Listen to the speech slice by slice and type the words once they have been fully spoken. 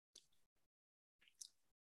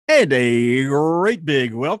And a great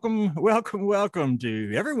big welcome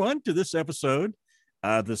to everyone to this episode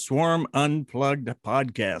of the Swarm Unplugged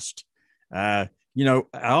podcast. I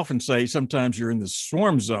often say sometimes you're in the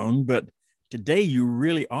swarm zone, but today you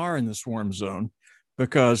really are in the swarm zone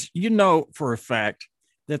because you know for a fact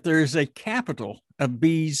that there is a capital of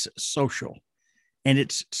bees social, and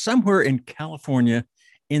it's somewhere in California,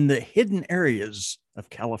 in the hidden areas of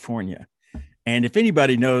California. And if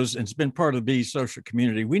anybody knows and has been part of the Bee Social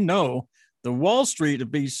community, we know the Wall Street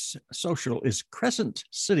of Bee Social is Crescent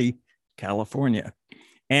City, California.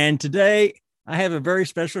 And today I have a very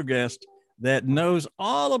special guest that knows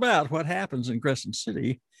all about what happens in Crescent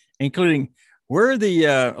City, including where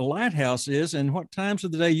the lighthouse is and what times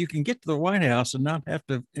of the day you can get to the White House and not have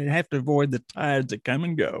to avoid the tides that come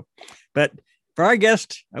and go. But for our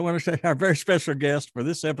guest, I want to say our very special guest for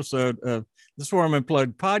this episode of the Swarm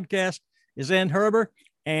Unplugged podcast is Ann Herber.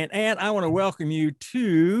 And Ann, I want to welcome you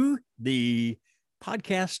to the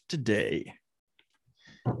podcast today.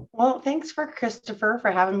 Well, thanks for Christopher for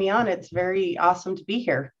having me on. It's very awesome to be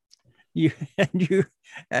here. You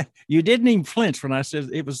didn't even flinch when I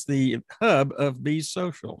said it was the hub of Bee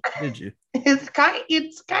Social, did you? It's kind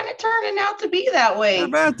of turning out to be that way. How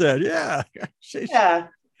about that? Yeah.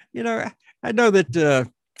 Yeah. I know that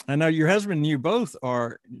I know your husband and you both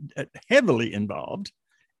are heavily involved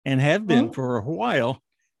and have been for a while.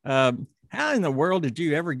 How in the world did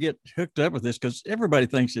you ever get hooked up with this? Because everybody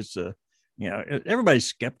thinks it's everybody's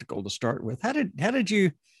skeptical to start with. How did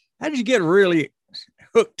you get really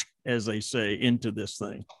hooked, as they say, into this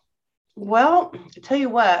thing? Well, to tell you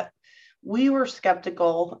what, we were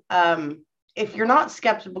skeptical. If you're not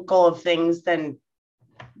skeptical of things, then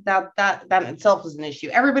that in itself is an issue.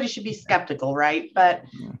 Everybody should be skeptical, right? But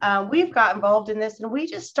we've got involved in this, and we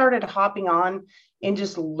just started hopping on and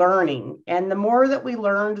just learning. And the more that we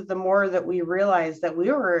learned, the more that we realized that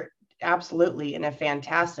we were absolutely in a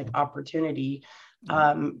fantastic opportunity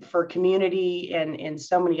for community and in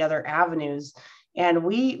so many other avenues. And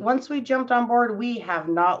once we jumped on board, we have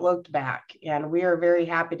not looked back. And we are very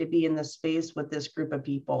happy to be in this space with this group of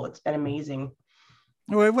people. It's been amazing.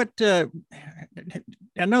 Well,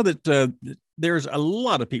 I know that there's a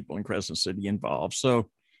lot of people in Crescent City involved.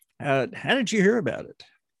 So how did you hear about it?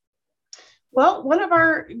 Well, one of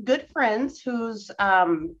our good friends who's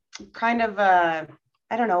kind of I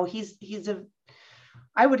don't know,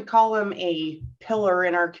 I would call him a pillar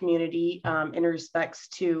in our community in respects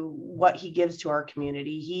to what he gives to our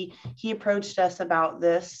community. He approached us about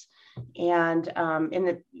this. And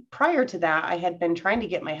prior to that, I had been trying to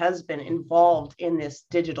get my husband involved in this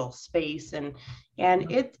digital space, and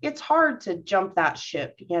it's hard to jump that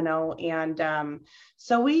ship, And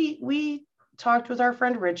so we talked with our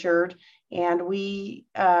friend Richard, and we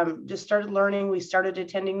just started learning. We started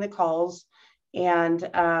attending the calls, and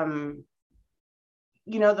the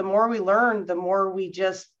more we learn, the more we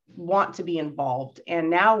just want to be involved. And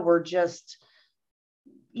now we're just,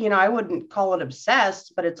 I wouldn't call it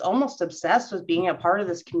obsessed, but it's almost obsessed with being a part of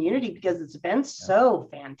this community because it's been so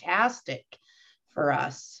fantastic for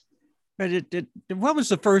us. But what was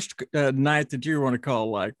the first night that you want to call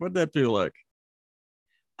like? What did that feel like?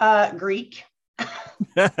 Greek.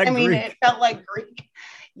 I mean, Greek. It felt like Greek.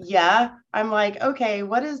 Yeah. I'm like, okay,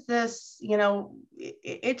 what is this?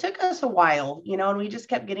 It took us a while, and we just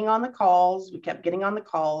kept getting on the calls. We kept getting on the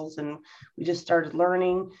calls, and we just started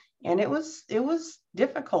learning. And it was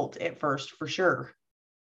difficult at first, for sure.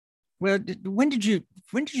 Well, when did you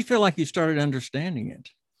feel like you started understanding it?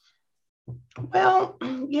 Well,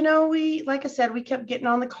 like I said, we kept getting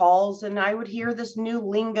on the calls, and I would hear this new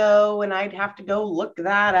lingo, and I'd have to go look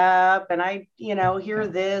that up, and I, hear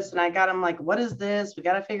this, and I'm like, what is this? We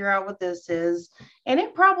got to figure out what this is. And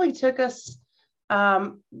it probably took us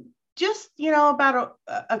just, about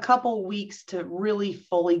a couple weeks to really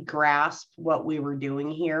fully grasp what we were doing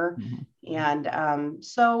here. Mm-hmm. And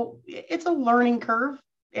so it's a learning curve,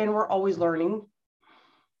 and we're always learning.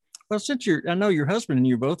 Well, since I know your husband and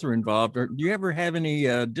you both are involved, do you ever have any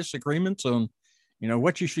disagreements on,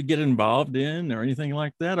 what you should get involved in or anything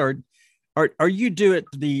like that? Or you do it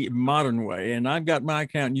the modern way, and I've got my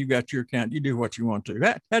account and you got your account, you do what you want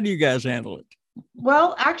to. How do you guys handle it?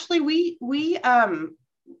 Well, actually, we don't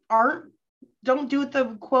do it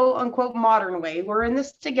the quote unquote modern way. We're in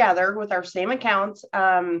this together with our same accounts.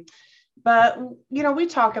 But, we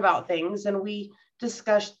talk about things and we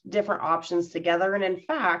discuss different options together. And in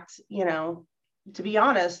fact, to be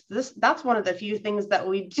honest, that's one of the few things that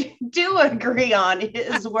we do agree on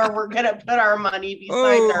is where we're going to put our money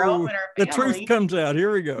besides our home and our family. The truth comes out.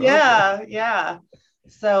 Here we go. Yeah. Okay. Yeah.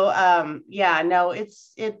 So, no,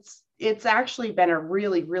 it's it's actually been a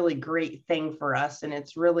really, really great thing for us. And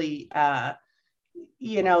it's really,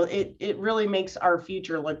 it really makes our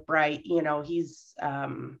future look bright. He's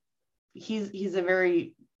a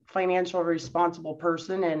very financial responsible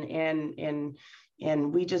person,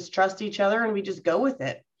 and we just trust each other and we just go with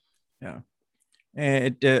it. Yeah.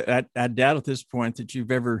 And I doubt at this point that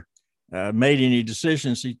you've ever made any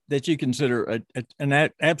decisions that you consider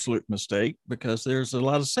an absolute mistake, because there's a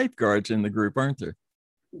lot of safeguards in the group, aren't there?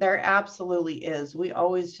 There absolutely is. We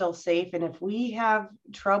always feel safe. And if we have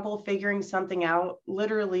trouble figuring something out,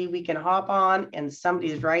 literally we can hop on and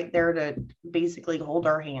somebody's right there to basically hold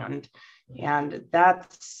our hand. And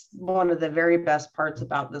that's one of the very best parts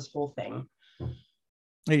about this whole thing.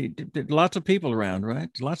 Hey, lots of people around, right?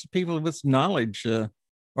 Lots of people with knowledge, or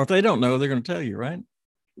if they don't know, they're going to tell you, right?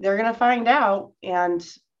 They're going to find out. And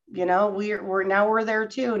we're there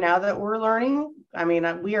too. Now that we're learning, I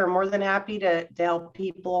mean, we are more than happy to help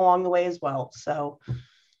people along the way as well. So,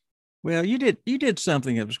 well, you did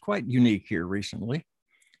something that was quite unique here recently,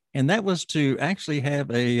 and that was to actually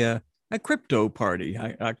have a crypto party.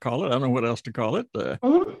 I call it. I don't know what else to call it.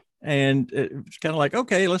 mhm. And it's kind of like,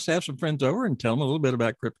 okay, let's have some friends over and tell them a little bit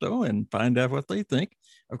about crypto and find out what they think.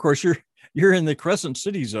 Of course, you're in the Crescent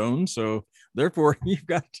City zone, so therefore you've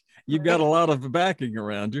got a lot of backing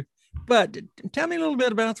around you. But tell me a little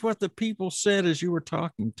bit about what the people said as you were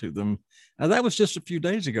talking to them. That was just a few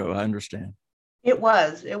days ago, I understand. It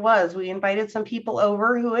was. We invited some people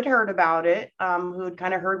over who had heard about it, who had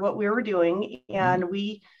kind of heard what we were doing, Mhm. and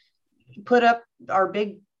we put up our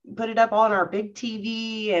big put it up on our big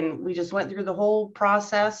TV, and we just went through the whole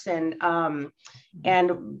process, and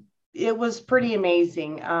it was pretty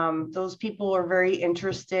amazing. Those people are very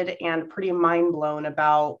interested and pretty mind blown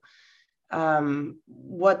about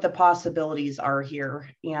what the possibilities are here.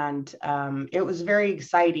 And it was very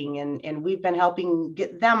exciting. And we've been helping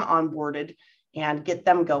get them onboarded and get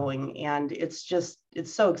them going. And it's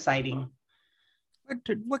so exciting.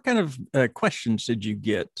 What kind of questions did you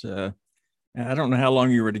get? I don't know how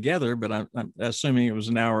long you were together, but I'm assuming it was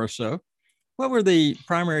an hour or so. What were the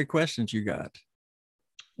primary questions you got?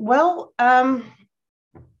 Well, I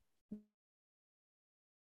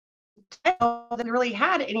don't know that we really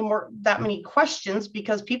had any more that many questions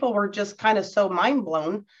because people were just kind of so mind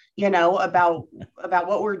blown, about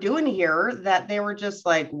what we're doing here, that they were just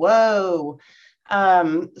like, whoa.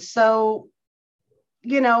 So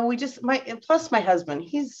we just my plus my husband,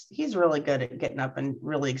 he's really good at getting up and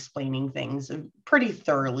really explaining things pretty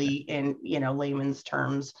thoroughly in layman's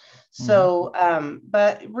terms. Mm-hmm. So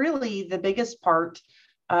but really the biggest part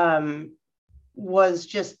um was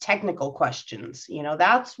just technical questions.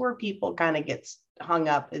 That's where people kind of get hung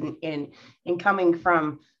up in coming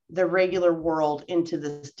from the regular world into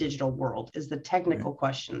this digital world, is the Right. technical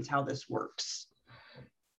questions, how this works.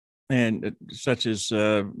 And such as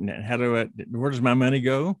where does my money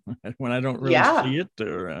go when I don't really Yeah. see it,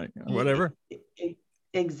 or whatever.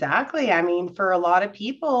 Exactly. I mean, for a lot of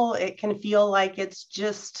people, it can feel like it's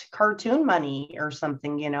just cartoon money or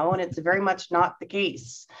something, and it's very much not the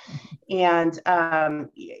case. And,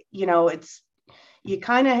 it's, you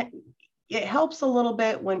kind of, it helps a little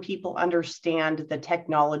bit when people understand the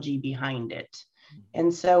technology behind it.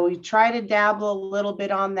 And so we try to dabble a little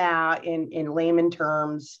bit on that in layman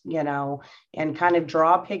terms, and kind of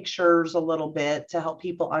draw pictures a little bit to help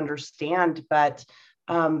people understand. But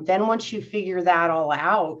then once you figure that all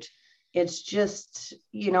out, it's just,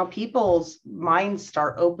 people's minds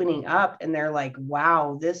start opening up and they're like,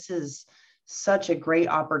 wow, this is such a great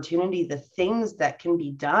opportunity. The things that can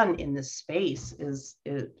be done in this space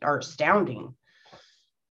are astounding.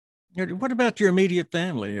 What about your immediate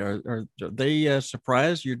family? Are they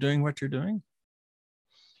surprised you're doing what you're doing?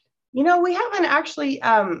 We haven't actually,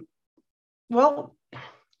 well,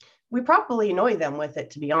 we probably annoy them with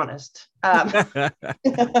it, to be honest. Okay.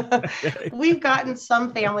 We've gotten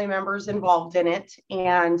some family members involved in it,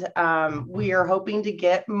 and we are hoping to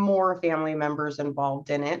get more family members involved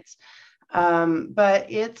in it. But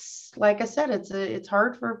it's like I said, it's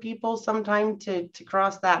hard for people sometimes to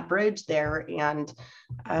cross that bridge there, and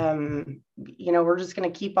we're just going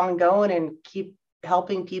to keep on going and keep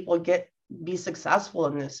helping people be successful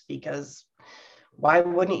in this, because why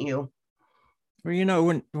wouldn't you? Well,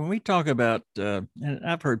 when we talk about, and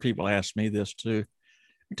I've heard people ask me this too,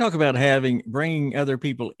 we talk about bringing other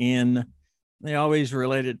people in. They always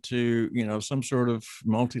relate it to some sort of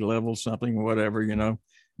multi-level something, whatever. We're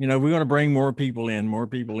going to bring more people in, more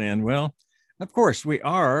people in. Well, of course we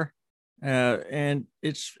are, and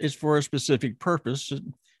it's for a specific purpose.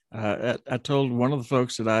 I told one of the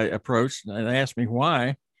folks that I approached, and they asked me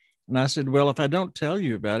why, and I said, well, if I don't tell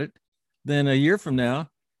you about it, then a year from now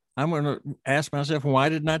I'm going to ask myself, why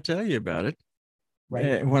didn't I tell you about it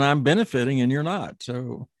Right. when I'm benefiting and you're not?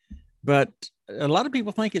 So, but a lot of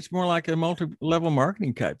people think it's more like a multi-level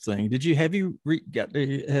marketing type thing. Have you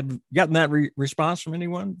have gotten that response from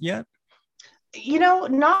anyone yet?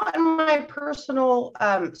 Not in my personal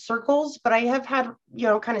circles, but I have had,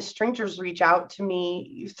 kind of strangers reach out to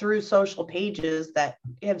me through social pages that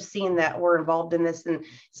have seen that we're involved in this, and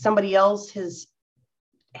somebody else has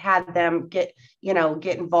had them get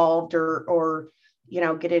involved or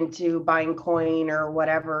get into buying coin or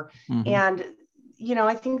whatever. Mm-hmm. And,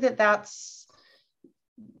 I think that that's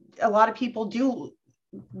a lot of people do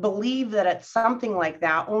believe that it's something like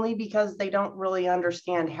that only because they don't really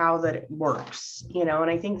understand how that it works, and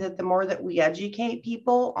I think that the more that we educate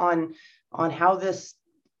people on how this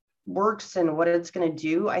works and what it's going to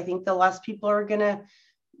do, I think the less people are going to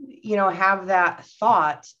have that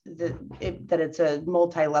thought that it's a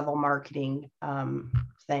multi-level marketing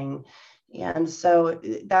thing. And so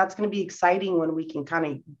that's going to be exciting when we can kind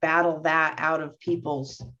of battle that out of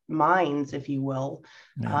people's minds, if you will,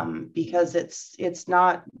 Yeah. because it's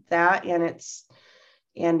not that, and it's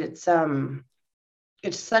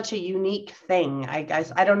such a unique thing. I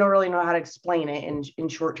guess I don't really know how to explain it in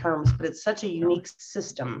short terms, but it's such a unique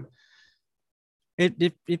system.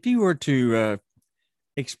 If you were to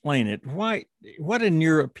explain it, what in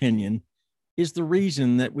your opinion is the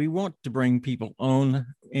reason that we want to bring people on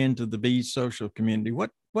into the bee social community?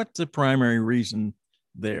 What's the primary reason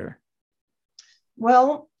there?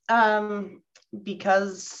 Well,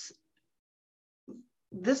 because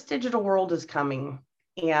this digital world is coming,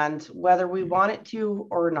 and whether we want it to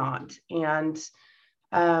or not. And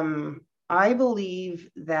I believe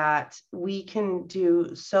that we can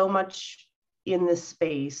do so much in this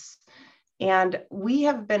space. And we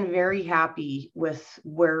have been very happy with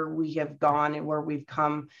where we have gone and where we've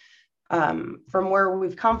come, from where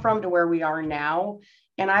we've come from to where we are now.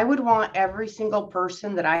 And I would want every single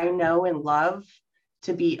person that I know and love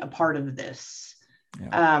to be a part of this,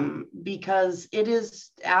 because it is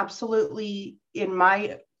absolutely, in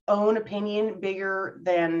my own opinion, bigger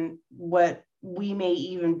than what we may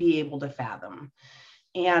even be able to fathom,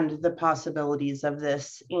 and the possibilities of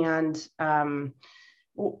this. And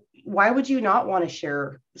why would you not want to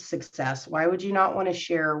share success? Why would you not want to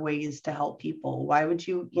share ways to help people? Why would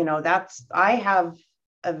you, I have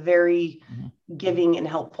a very giving and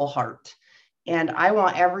helpful heart. And I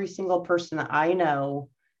want every single person that I know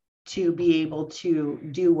to be able to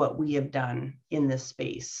do what we have done in this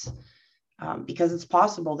space, because it's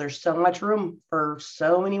possible. There's so much room for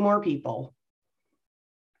so many more people.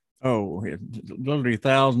 Oh, literally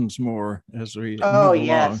thousands more as we Oh, move along.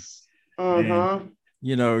 yes. And Mm-hmm.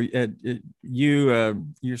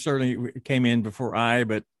 you certainly came in before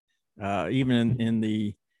but even in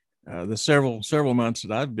the several months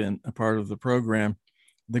that I've been a part of the program,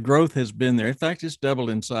 the growth has been there. In fact, it's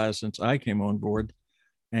doubled in size since I came on board,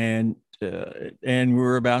 and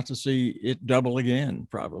we're about to see it double again,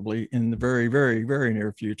 probably in the very, very, very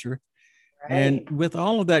near future. And Right. with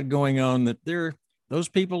all of that going on, those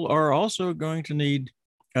people are also going to need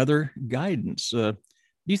other guidance. Do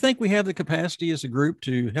you think we have the capacity as a group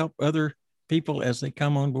to help other people as they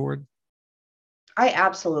come on board? I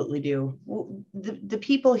absolutely do. The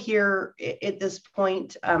people here at this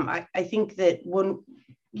point, I think that when,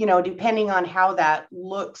 depending on how that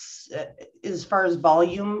looks, as far as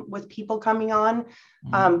volume with people coming on,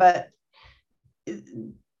 but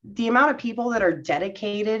the amount of people that are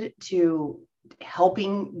dedicated to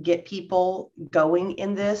helping get people going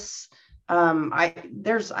in this, I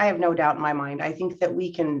have no doubt in my mind. I think that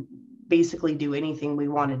we can basically do anything we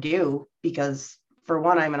want to do, because for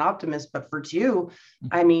one, I'm an optimist, but for two,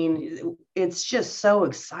 I mean, it's just so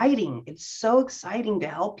exciting. It's so exciting to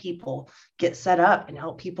help people get set up and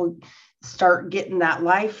help people start getting that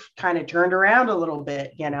life kind of turned around a little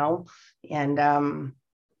bit, and I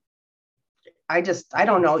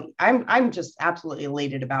don't know. I'm just absolutely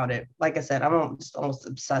elated about it. Like I said, I'm almost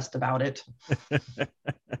obsessed about it.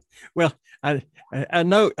 Well, I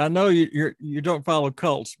know you don't follow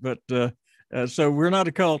cults, but so we're not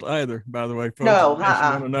a cult either, by the way, folks. No, In case you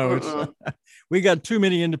want to know, it's mm-mm. we got too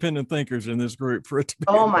many independent thinkers in this group for it to be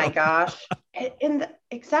a Oh my cult. gosh. And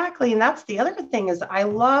exactly. And that's the other thing, is I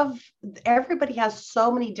love, everybody has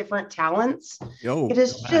so many different talents. It Oh,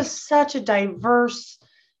 is my. just such a diverse,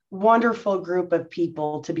 wonderful group of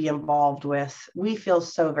people to be involved with. We feel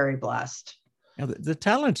so very blessed. Now, the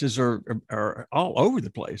talents are all over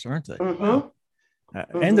the place, aren't they? Mm-hmm. Wow.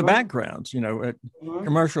 and the Mm-hmm. backgrounds, Mm-hmm.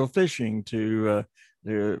 commercial fishing to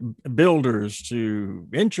builders to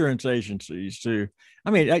insurance agencies to, I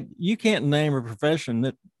mean, you can't name a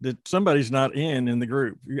profession that somebody's not in the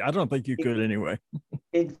group. I don't think you could anyway.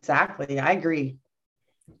 Exactly. I agree.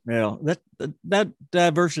 Well, that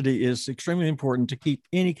diversity is extremely important to keep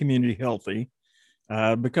any community healthy,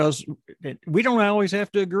 because we don't always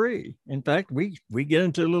have to agree. In fact, we get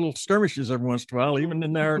into little skirmishes every once in a while, even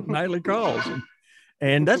in our nightly calls,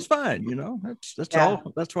 and that's fine. That's Yeah.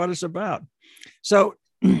 all. That's what it's about. So,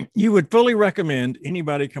 you would fully recommend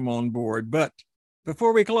anybody come on board. But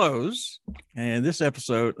before we close, and this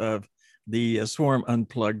episode of the Swarm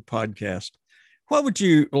Unplugged podcast, what would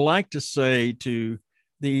you like to say to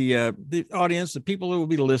the audience, the people who will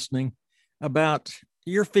be listening, about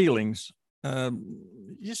your feelings?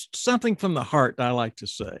 Just something from the heart, I like to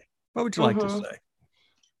say. What would you like to Mm-hmm. say?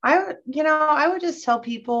 I would just tell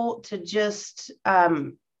people to just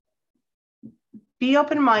be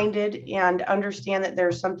open-minded and understand that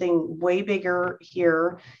there's something way bigger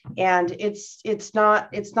here, and it's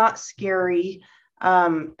not scary.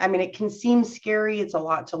 I mean, it can seem scary. It's a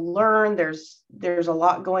lot to learn. There's a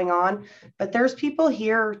lot going on, but there's people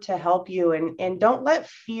here to help you, and don't let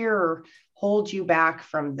fear hold you back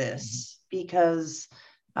from this, because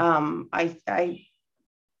I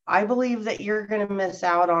believe that you're going to miss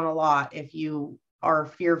out on a lot if you are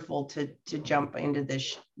fearful to jump into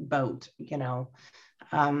this boat.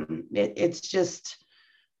 It's just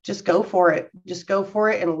go for it. Just go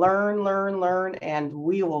for it and learn, and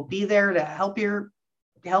we will be there to help you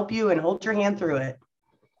and hold your hand through it.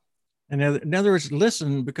 And in other words,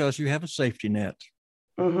 listen because you have a safety net.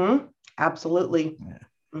 Mm-hmm. Absolutely. Yeah.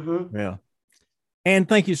 Mm-hmm. Well, and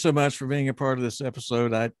thank you so much for being a part of this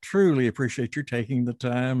episode. I truly appreciate you taking the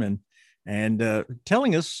time and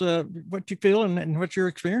telling us what you feel and what your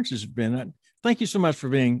experiences have been. Thank you so much for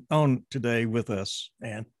being on today with us,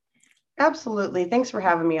 Anne. Absolutely. Thanks for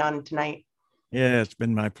having me on tonight. Yeah, it's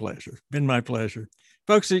been my pleasure. Been my pleasure,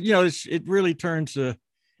 folks. It really turns.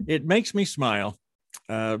 It makes me smile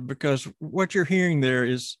because what you're hearing there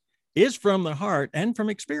is from the heart and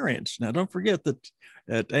from experience. Now, don't forget that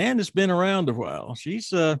Anne has been around a while. She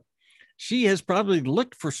has probably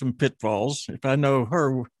looked for some pitfalls. If I know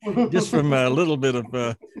her, just from a little bit of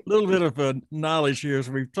knowledge here as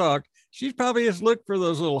we've talked, she probably has looked for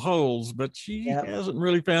those little holes, but she Yep. hasn't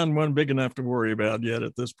really found one big enough to worry about yet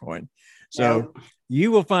at this point. So Yep.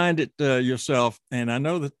 you will find it yourself. And I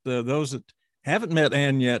know that those that haven't met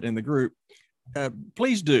Anne yet in the group,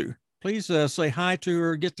 please do. Please say hi to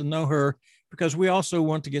her, get to know her, because we also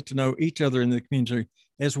want to get to know each other in the community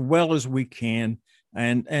as well as we can,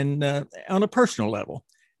 and on a personal level.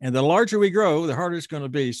 And the larger we grow, the harder it's going to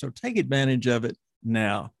be. So take advantage of it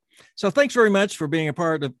now. So thanks very much for being a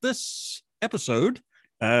part of this episode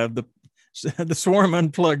of the Swarm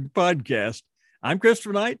Unplugged podcast. I'm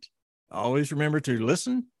Christopher Knight. Always remember to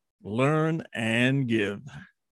listen, learn, and give.